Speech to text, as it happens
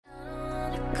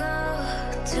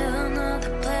to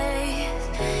another place.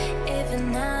 If you're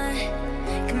not,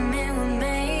 come in with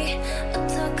me. I'll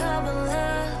talk about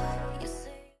love. You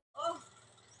say,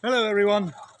 Hello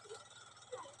everyone,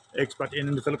 Expat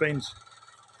in the Philippines.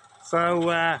 So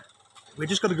we're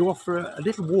just going to go off for a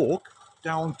little walk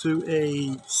down to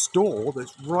a store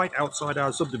that's right outside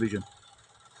our subdivision.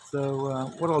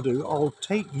 So what I'll do, I'll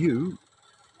take you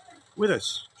with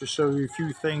us, just show you a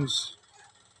few things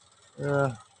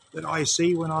that I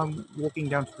see when I'm walking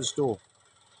down to the store.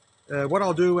 What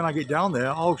I'll do when I get down there,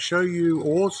 I'll show you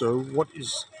also what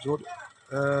is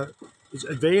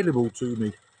available to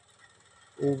me.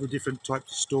 All the different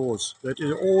types of stores that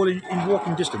are all in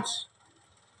walking distance.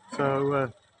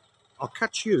 So I'll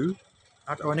catch you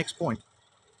at our next point.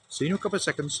 See you in a couple of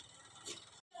seconds.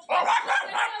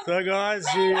 So guys,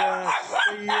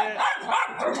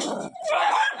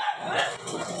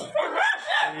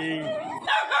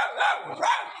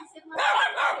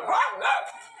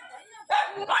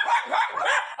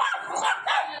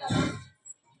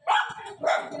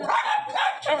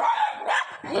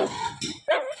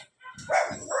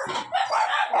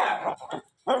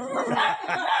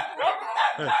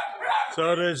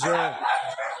 so there's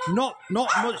not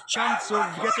much chance of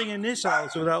getting in this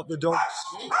house without the dogs.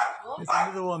 There's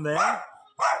another one there.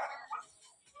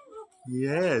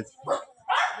 Yes.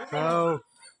 So.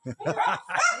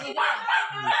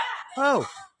 Oh.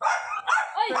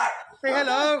 Say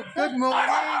hello. Good morning.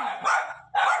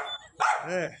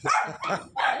 Yeah.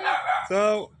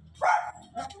 So.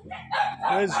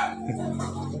 There's.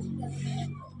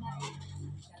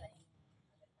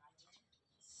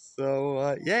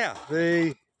 So yeah,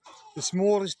 the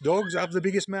smallest dogs have the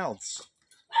biggest mouths.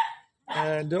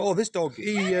 And oh, this dog,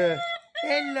 he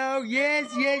hello, yes,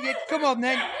 come on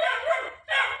then.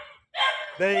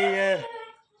 They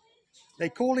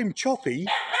call him Choppy.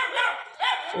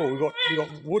 Oh, we got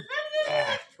wood.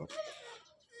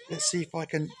 Let's see if I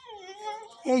can.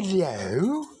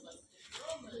 Hello,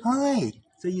 hi.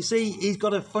 So you see, he's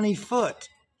got a funny foot,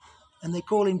 and they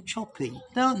call him Choppy,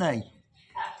 don't they?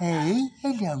 Hey,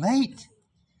 hello, mate.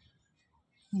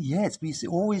 Yes, we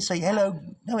always say hello,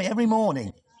 no, every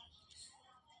morning.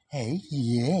 Hey,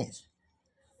 yes.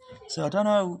 So I don't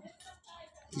know,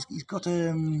 he's got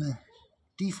a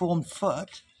deformed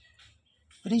foot,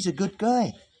 but he's a good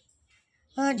guy,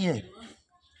 aren't you?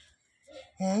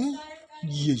 Hey?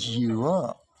 Yes, you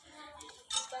are.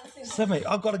 So, mate,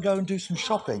 I've got to go and do some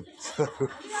shopping. So,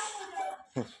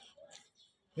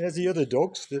 there's the other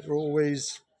dogs that are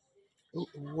always... Oh,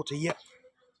 water, yep.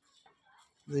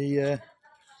 The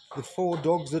 4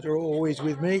 dogs that are always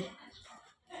with me.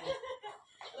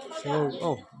 So,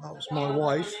 oh, that was my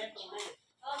wife.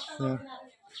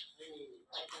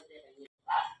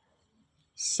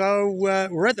 So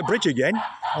we're at the bridge again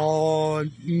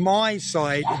on my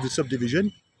side of the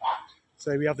subdivision.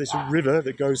 So we have this river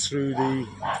that goes through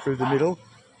the middle,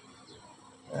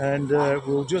 and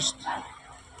we'll just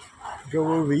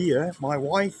go over here. My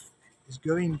wife is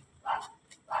going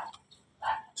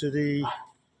to the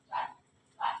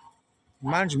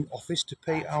management office to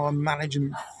pay our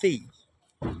management fee.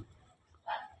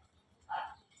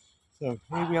 So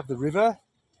here we have the river,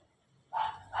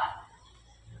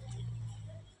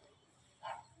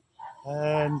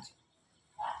 and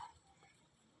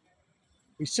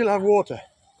we still have water.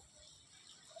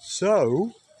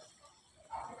 So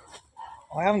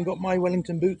I haven't got my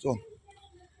Wellington boots on.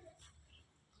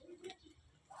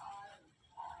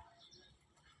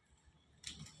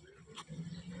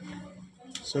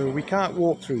 So we can't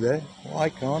walk through there. Well, I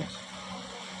can't,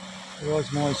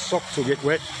 otherwise my socks will get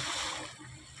wet.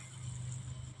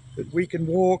 But we can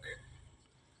walk,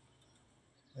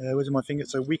 where's my finger?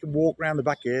 So we can walk around the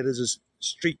back here. There's a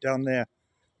street down there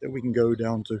that we can go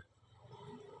down to.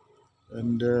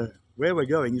 And where we're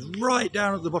going is right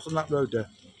down at the bottom of that road there.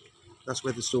 That's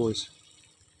where the store is.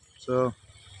 So,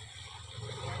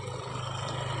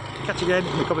 catch you again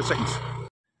in a couple of seconds.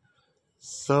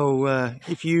 So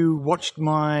if you watched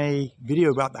my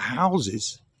video about the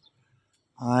houses,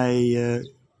 I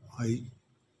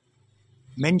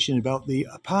mentioned about the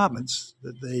apartments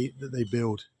that they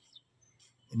build,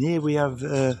 and here we have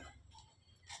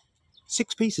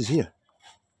 6 pieces here.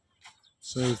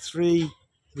 So 3 at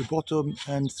the bottom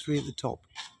and 3 at the top.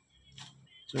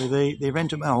 So they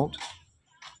rent them out.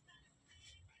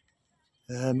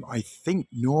 I think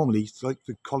normally it's like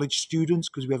for college students,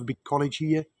 because we have a big college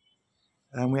here.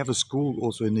 And we have a school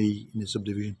also in the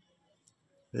subdivision.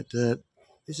 But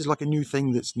this is like a new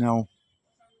thing that's now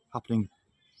happening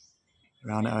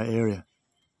around our area.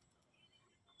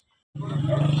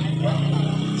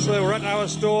 So we're at our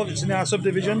store that's in our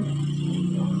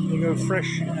subdivision. We go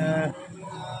fresh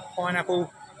pineapple.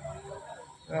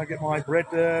 I get my bread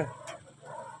there,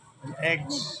 and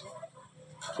eggs.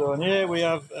 So in here we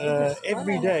have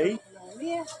every day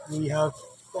we have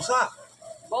what's that?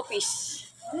 Bopis.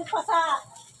 What is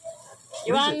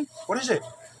it? What is it?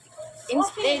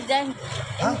 Inside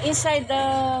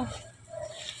the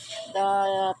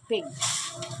pig.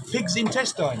 Pig's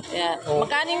intestine. Yeah. Oh.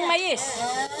 Magkano yung mais?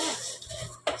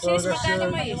 So Sis, that's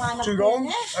magkano yung mais?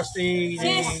 Turong. That's the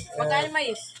Sis, magkano yung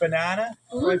mais? banana.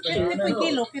 Right, 50 banana. per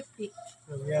kilo, 50.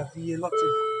 So we have the lots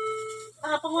of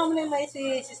Pangapangawa mo na yung mais si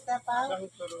Sister Pao.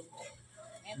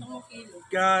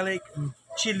 garlic, and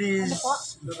chilies,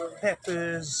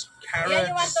 peppers,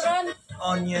 carrots,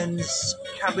 onions,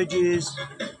 cabbages,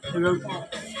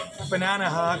 banana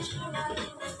heart.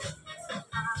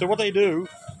 So what they do,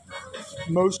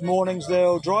 most mornings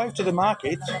they'll drive to the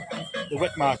market, the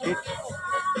wet market,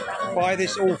 buy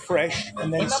this all fresh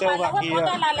and then sell that here.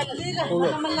 Oh,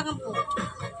 look.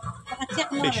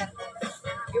 Fish.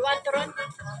 You want to run?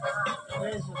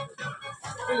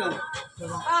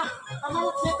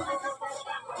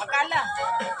 Magkala.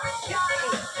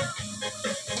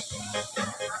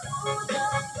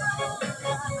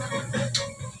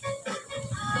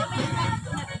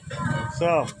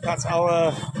 So that's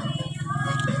our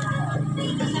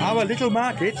little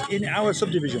market in our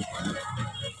subdivision.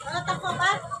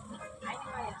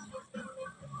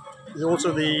 There's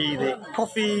also the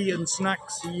coffee and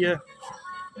snacks here,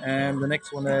 and the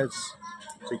next one is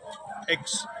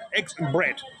eggs and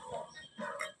bread.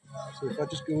 So if I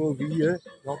just go over here,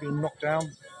 I'll be knocked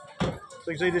down.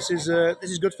 So you can see this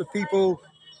is good for people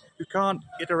who can't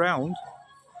get around,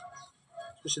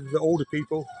 especially the older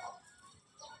people,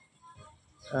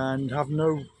 and have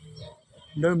no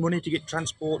money to get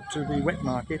transport to the wet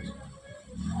market.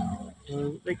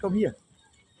 So they come here.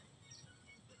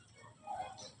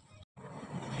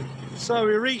 So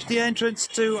we reached the entrance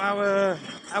to our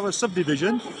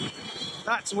subdivision.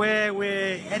 That's where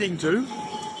we're heading to.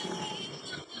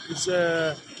 It's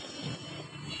the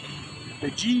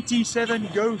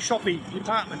GT7 Go Shopping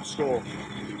department store.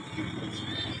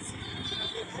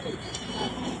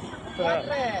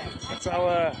 That's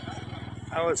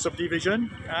our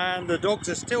subdivision, and the dogs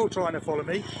are still trying to follow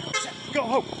me. Go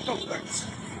home, dogs.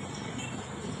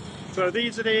 So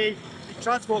these are the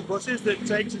transport buses that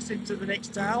takes us into the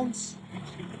next towns.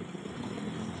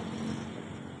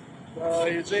 So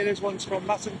you see this one's from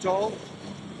Masantol,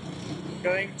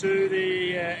 going to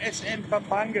the SM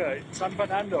Pampanga in San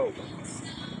Fernando.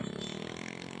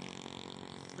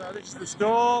 So this is the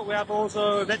store. We have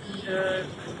also a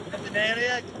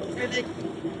veterinary clinic.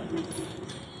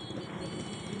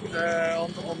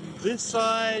 On this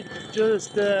side,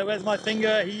 just where's my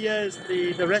finger? Here is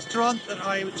the restaurant that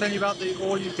I was telling you about, the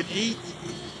all-you-can-eat.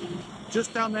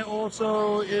 Just down there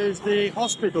also is the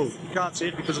hospital. You can't see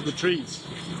it because of the trees.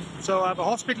 So I have a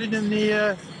hospital in the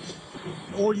near,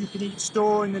 all-you-can-eat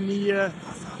store in the near,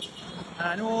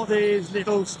 and all these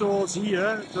little stores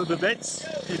here. So the vets,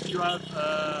 if you have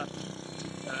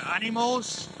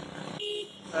animals.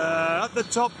 At the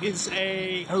top is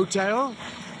a hotel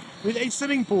with a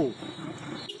swimming pool.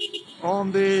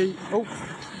 On the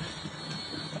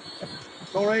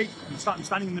sorry, I'm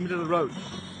standing in the middle of the road.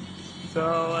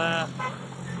 So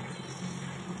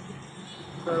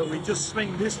so we just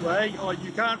swing this way. Oh,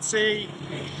 you can't see.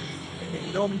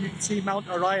 Normally you can see Mount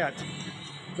Arayat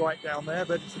right down there,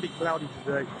 but it's a bit cloudy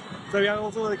today. So we have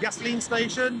also the gasoline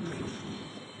station.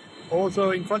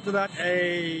 Also in front of that,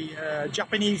 a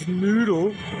Japanese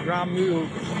ramen noodle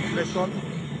restaurant,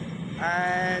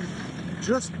 and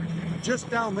just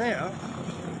down there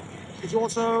is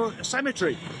also a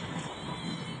cemetery.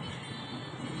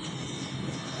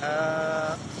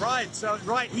 Right, so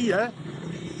right here,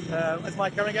 as my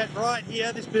camera gets right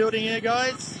here, this building here,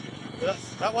 guys,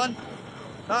 that one,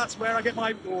 that's where I get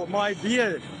my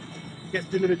beer gets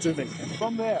delivered to me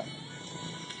from there.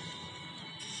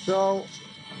 So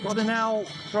got to now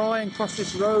try and cross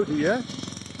this road here.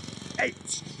 Hey,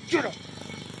 get up!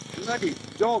 Bloody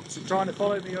dogs are trying to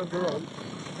follow me over the road.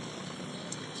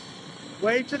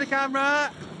 Wave to the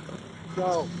camera.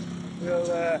 So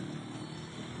we'll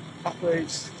halfway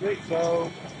straight. So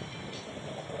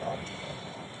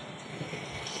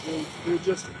we'll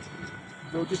just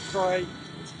try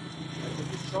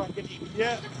and get in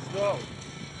here. So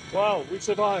wow, we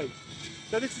survived.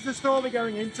 So this is the store we're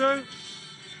going into.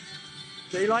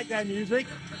 They like their music.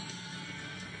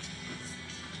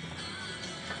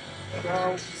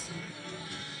 So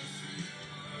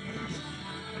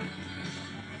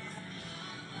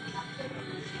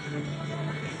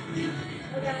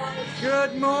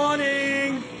good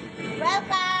morning.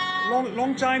 Welcome.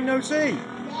 Long time no see.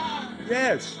 Yeah.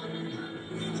 Yes.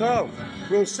 So,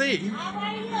 we'll see.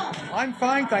 I'm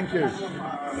fine, thank you.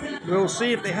 We'll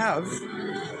see if they have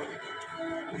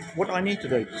what I need to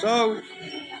do. So,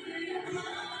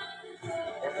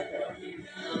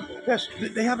 yes,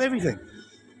 they have everything.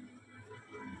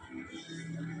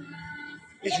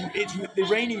 It's the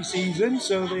rainy season,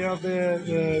 so they have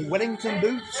the Wellington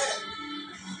boots.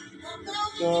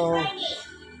 So,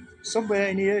 somewhere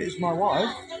in here is my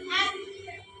wife.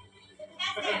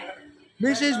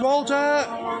 Mrs. Walter!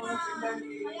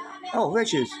 Oh, there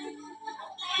she is.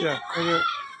 Yeah.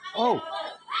 Oh.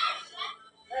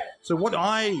 So what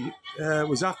I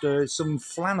was after is some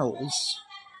flannels.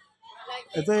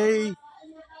 Are they?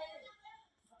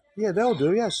 Yeah, they'll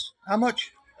do, yes. How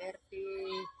much?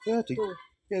 30.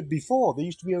 Yeah, before, they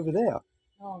used to be over there.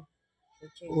 No.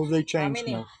 Or have they changed How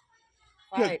many? now?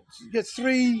 5. Yeah,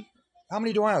 3. How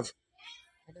many do I have?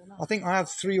 I don't know. I think I have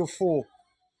 3 or 4.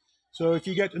 So if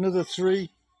you get another 3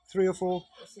 or 4.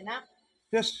 It's enough.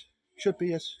 Yes, should be,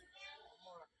 yes.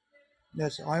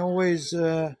 Yes, I always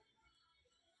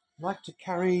like to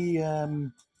carry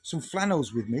some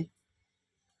flannels with me.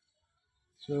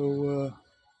 So,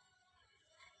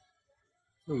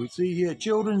 so we see here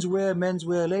children's wear, men's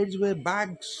wear, ladies wear,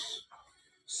 bags,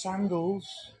 sandals.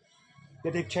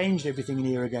 Yeah, they've changed everything in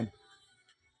here again.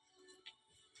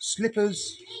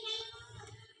 Slippers,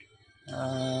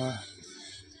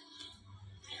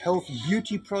 health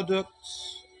beauty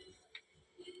products,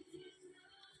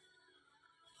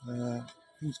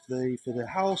 things for the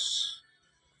house.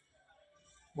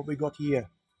 What we got here?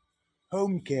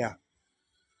 Home care.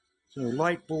 So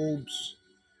light bulbs,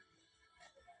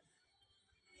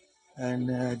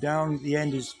 and down at the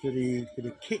end is for the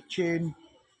kitchen.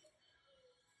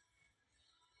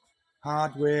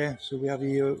 Hardware. So we have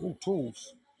here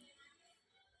tools.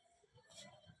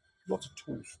 Lots of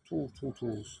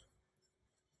tools.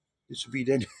 This would be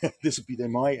then this would be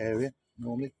then my area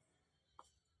normally.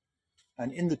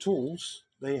 And in the tools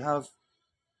they have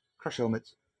crash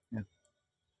helmets. Yeah.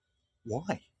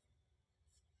 Why?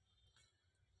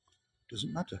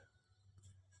 Doesn't matter.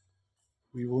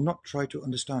 We will not try to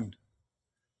understand.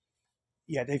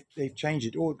 Yeah, they've changed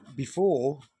it. Or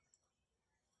before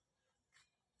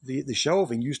the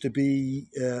shelving used to be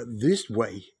this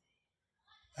way,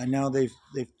 and now they've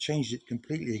changed it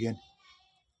completely again.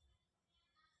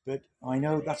 But I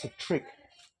know that's a trick.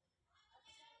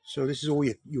 So this is all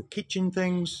your kitchen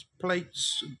things,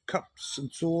 plates, and cups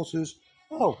and saucers.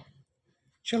 Oh,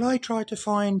 shall I try to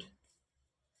find,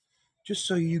 just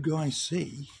so you guys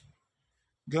see,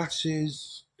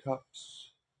 glasses,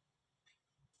 cups.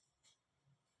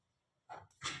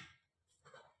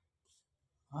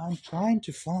 I'm trying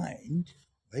to find,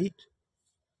 wait.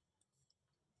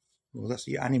 Well, that's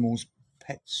the animals'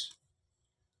 pets.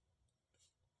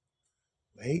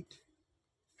 Wait.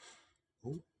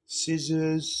 Oh,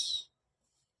 scissors,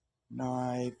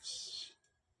 knives.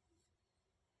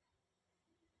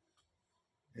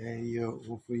 There you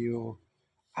go for your.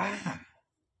 Ah,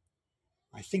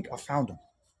 I think I found them.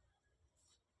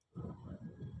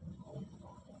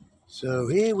 So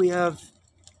here we have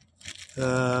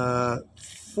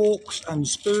forks and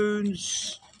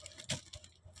spoons.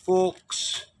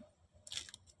 Forks.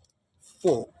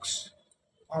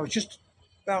 I was just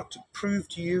about to prove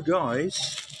to you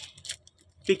guys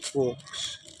big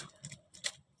forks.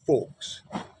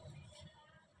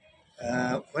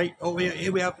 Wait, oh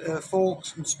here we have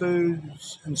forks and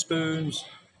spoons.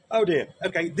 Oh dear.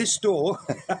 Okay, this store.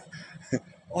 I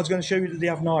was going to show you that they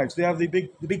have knives. They have the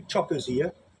big choppers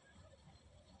here,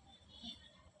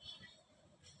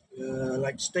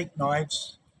 like steak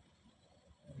knives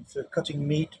for cutting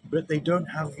meat, but they don't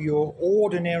have your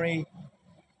ordinary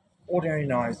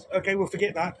knives. Okay, we'll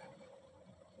forget that,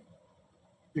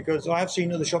 because I have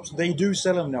seen other shops, they do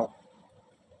sell them now.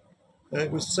 It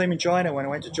was the same in China when I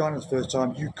went to China the first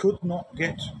time. You could not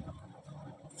get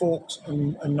forks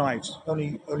and knives,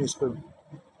 only a spoon.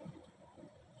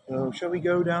 So shall we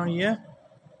go down here?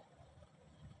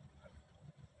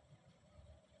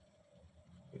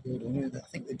 I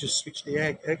think they just switched the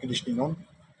air conditioning on.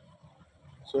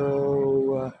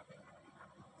 So,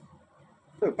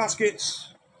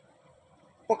 baskets,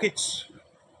 pockets.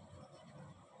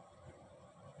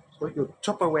 So your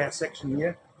Tupperware section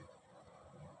here.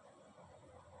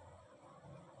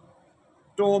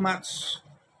 Doormats,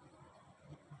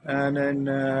 and then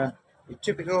the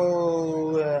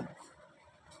typical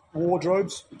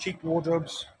wardrobes, the cheap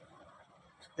wardrobes.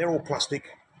 They're all plastic.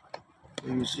 So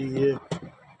you see here,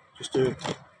 just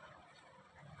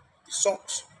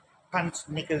socks, pants,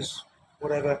 knickers,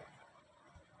 whatever,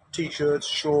 t-shirts,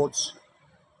 shorts.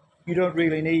 You don't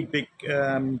really need big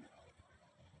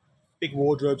big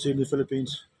wardrobes here in the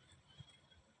Philippines,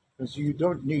 because you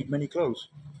don't need many clothes.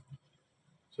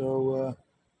 So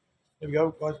there we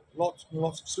go, guys. Lots and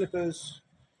lots of slippers.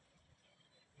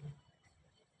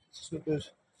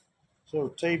 So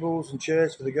tables and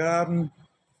chairs for the garden.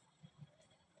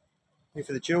 Here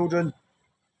for the children.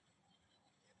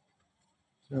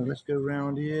 So let's go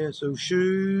around here. So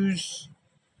shoes.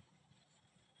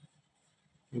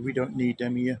 Yeah, we don't need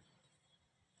them here.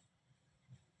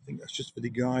 I think that's just for the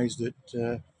guys that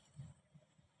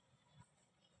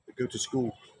go to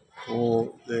school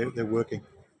or they're working.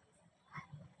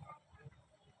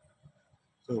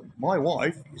 So my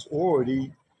wife is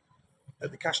already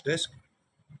at the cash desk.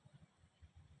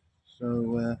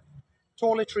 So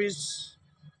toiletries.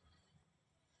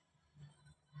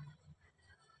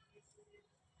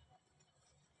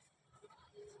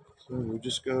 So we'll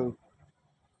just go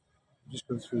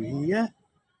through here.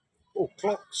 Oh,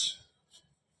 clocks.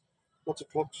 Lots of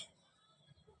clocks.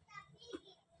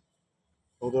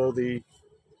 Although the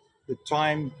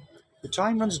time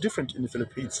runs different in the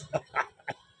Philippines.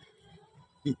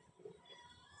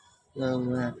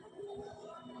 So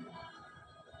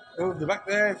over the back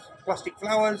there, plastic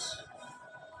flowers.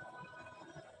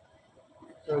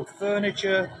 So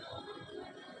furniture.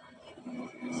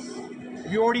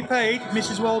 Have you already paid,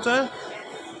 Mrs. Walter?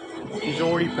 She's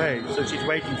already paid, so she's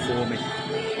waiting for me.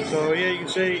 So here you can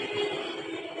see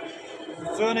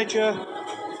furniture,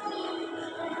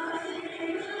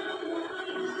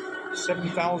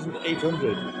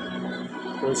 7,800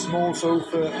 for a small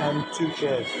sofa and 2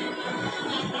 chairs.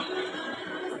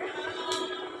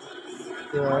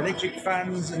 Electric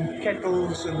fans and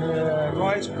kettles and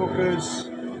rice cookers.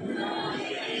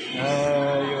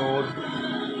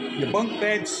 Your bunk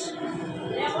beds.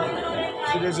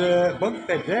 So there's a bunk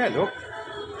bed there, look.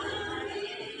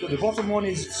 So the bottom one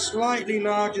is slightly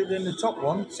larger than the top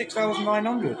one,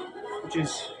 6,900,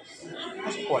 that's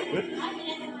quite good.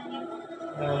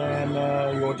 And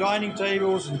your dining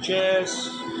tables and chairs.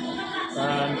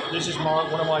 And this is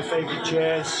one of my favourite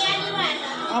chairs.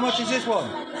 How much is this one?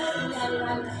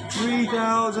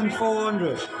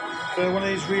 3,400 for one of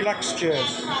these relaxed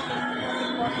chairs.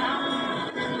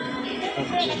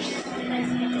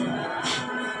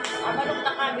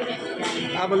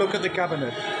 Have a look at the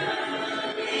cabinet.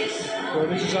 So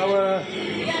this is our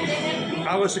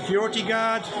security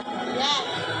guard,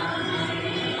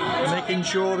 making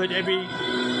sure that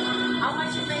How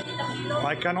much you pay the pillow?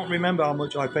 I cannot remember how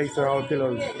much I pay for our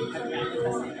pillows.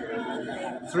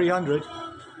 300.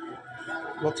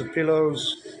 Lots of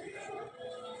pillows.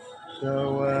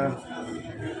 So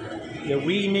yeah,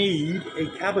 we need a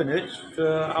cabinet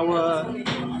for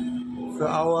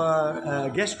our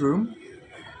guest room.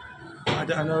 I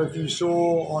don't know if you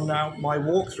saw on my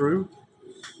walkthrough.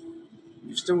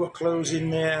 You've still got clothes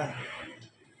in there.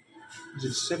 Is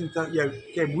it 7,000?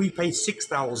 Yeah, we pay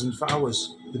 6,000 for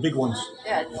ours, the big ones.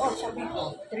 Yeah, also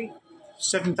people. 3.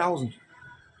 7,000.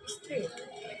 3.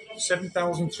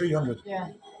 7,300. Yeah.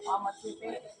 How much you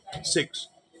pay? 6.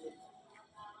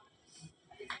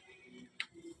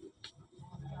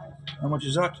 How much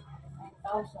is that?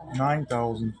 9,000.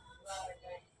 9,000.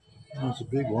 That's a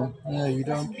big one. Yeah, you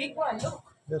That's a don't. big one, look.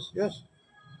 Yes.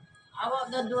 How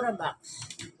about the Durabox?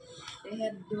 They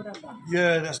had Durabox.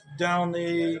 Yeah, that's down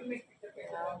at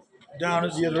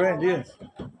the other end. Yeah.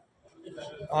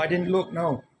 I didn't look.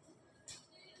 No.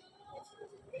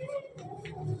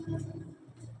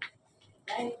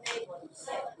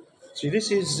 See,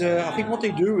 this is. I think what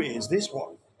they do is this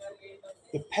one.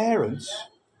 The parents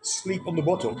sleep on the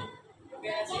bottom,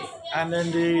 and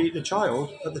then the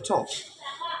child at the top.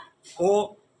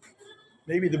 Or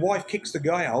maybe the wife kicks the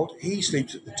guy out, he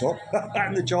sleeps at the top,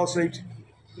 and the child sleeps.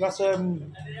 That's I've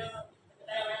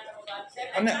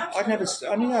never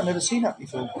seen that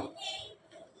before.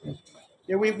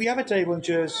 Yeah, we have a table and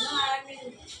chairs.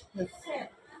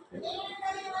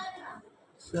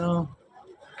 So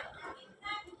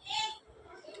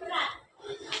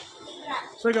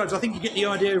guys, I think you get the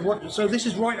idea of what. So this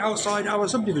is right outside our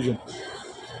subdivision.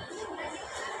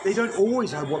 They don't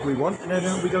always have what we want, and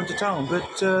then we go into town, but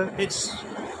it's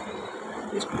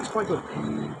quite good.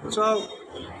 So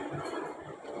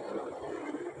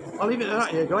I'll leave it at that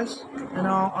here, guys, and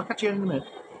I'll catch you in a minute.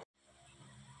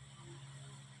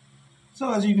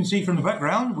 So as you can see from the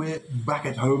background, we're back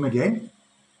at home again.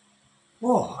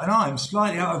 Oh, and I'm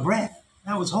slightly out of breath.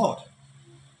 That was hot.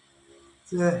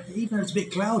 Even though it's a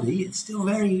bit cloudy, it's still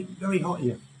very, very hot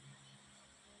here.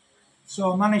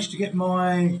 So I managed to get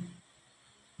my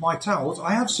towels.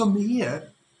 I have some here,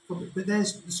 but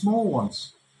there's the small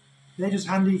ones. They're just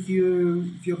handy if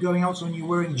you're going out and you're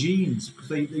wearing jeans, because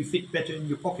they fit better in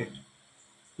your pocket.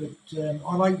 but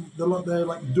I like they're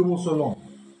like double so long.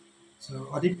 So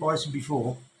I did buy some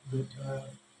before, but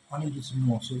I needed some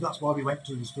more, so that's why we went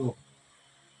to the store.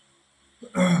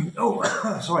 Oh,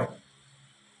 sorry.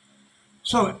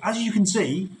 So as you can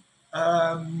see,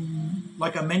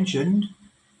 like I mentioned,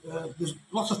 there's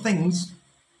lots of things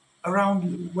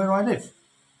around where I live,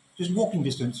 just walking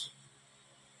distance.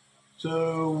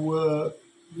 So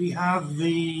we have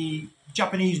the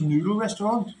Japanese noodle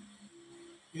restaurant.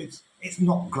 It's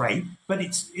not great, but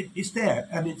it's there,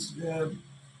 and it's a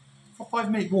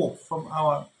 5 minute walk from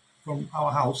our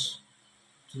house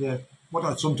to the. What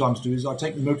I sometimes do is I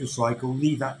take the motorcycle,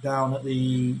 leave that down at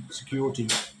the security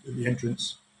at the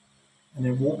entrance, and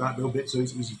then walk that little bit so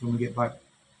it's easy for me to get back.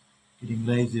 Getting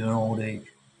lazy in old age.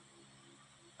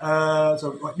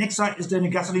 So right next site is then a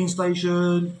gasoline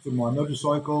station for my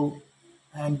motorcycle,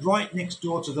 and right next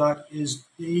door to that is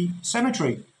the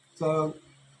cemetery. So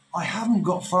I haven't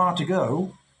got far to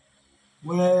go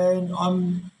when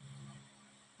I'm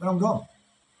gone.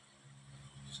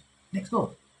 Next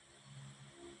door.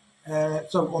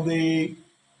 So on the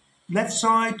left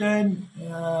side, then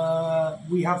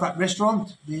we have that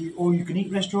restaurant, the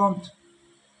all-you-can-eat restaurant.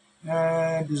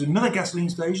 And there's another gasoline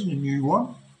station, a new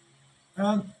one.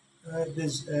 And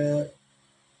there's the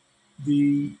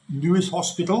newest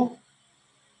hospital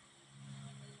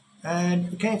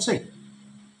and a KFC.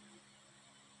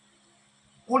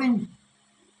 All in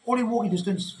walking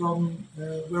distance from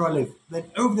where I live. Then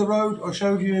over the road, I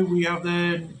showed you, we have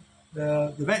the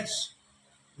vets,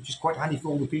 which is quite handy for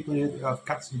all the people here that have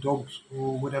cats and dogs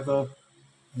or whatever.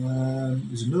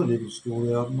 There's another little store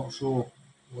there, I'm not sure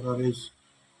what that is.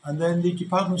 And then the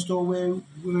department store where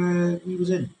we was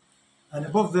in. And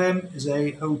above them is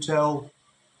a hotel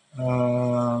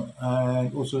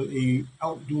and also a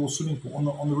outdoor swimming pool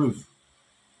on the roof.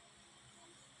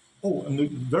 Oh, and the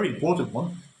very important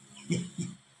one,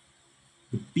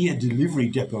 the beer delivery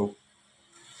depot.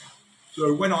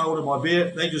 So when I order my beer,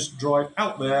 they just drive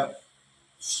out there,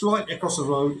 slightly across the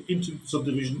road into the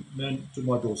subdivision, and then to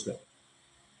my doorstep.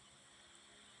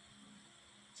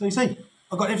 So you see,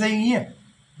 I've got everything here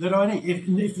that I need. If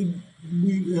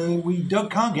we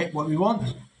can't get what we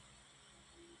want,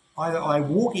 either I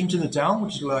walk into the town,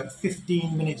 which is like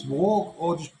 15 minutes walk,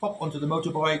 or just pop onto the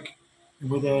motorbike and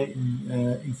we're there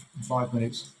in 5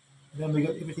 minutes. And then we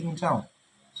got everything in town.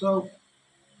 So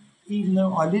even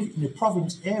though I live in a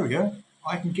province area,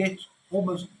 I can get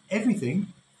almost everything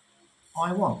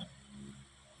I want.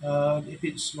 If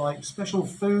it's like special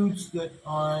foods that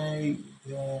I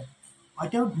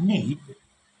don't need,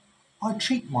 I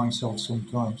treat myself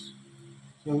sometimes.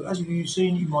 So as you've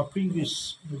seen in my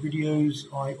previous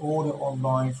videos, I order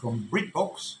online from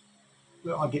BritBox,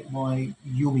 where I get my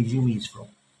yummies from.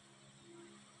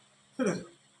 So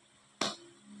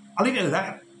I'll leave it at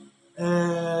that.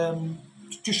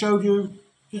 Just showed you,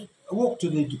 just a walk to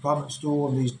the department store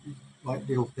and these like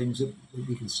little things that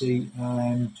we can see,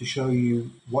 and to show you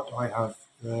what I have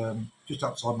just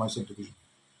outside my subdivision.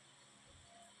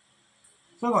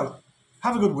 So guys,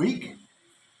 have a good week,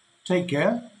 take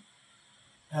care,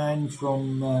 and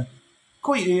from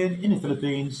Koi Ian in the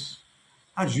Philippines,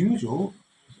 as usual,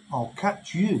 I'll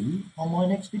catch you on my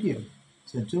next video.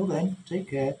 So until then, take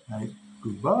care and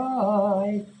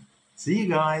goodbye. See you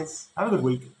guys, have a good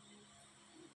week.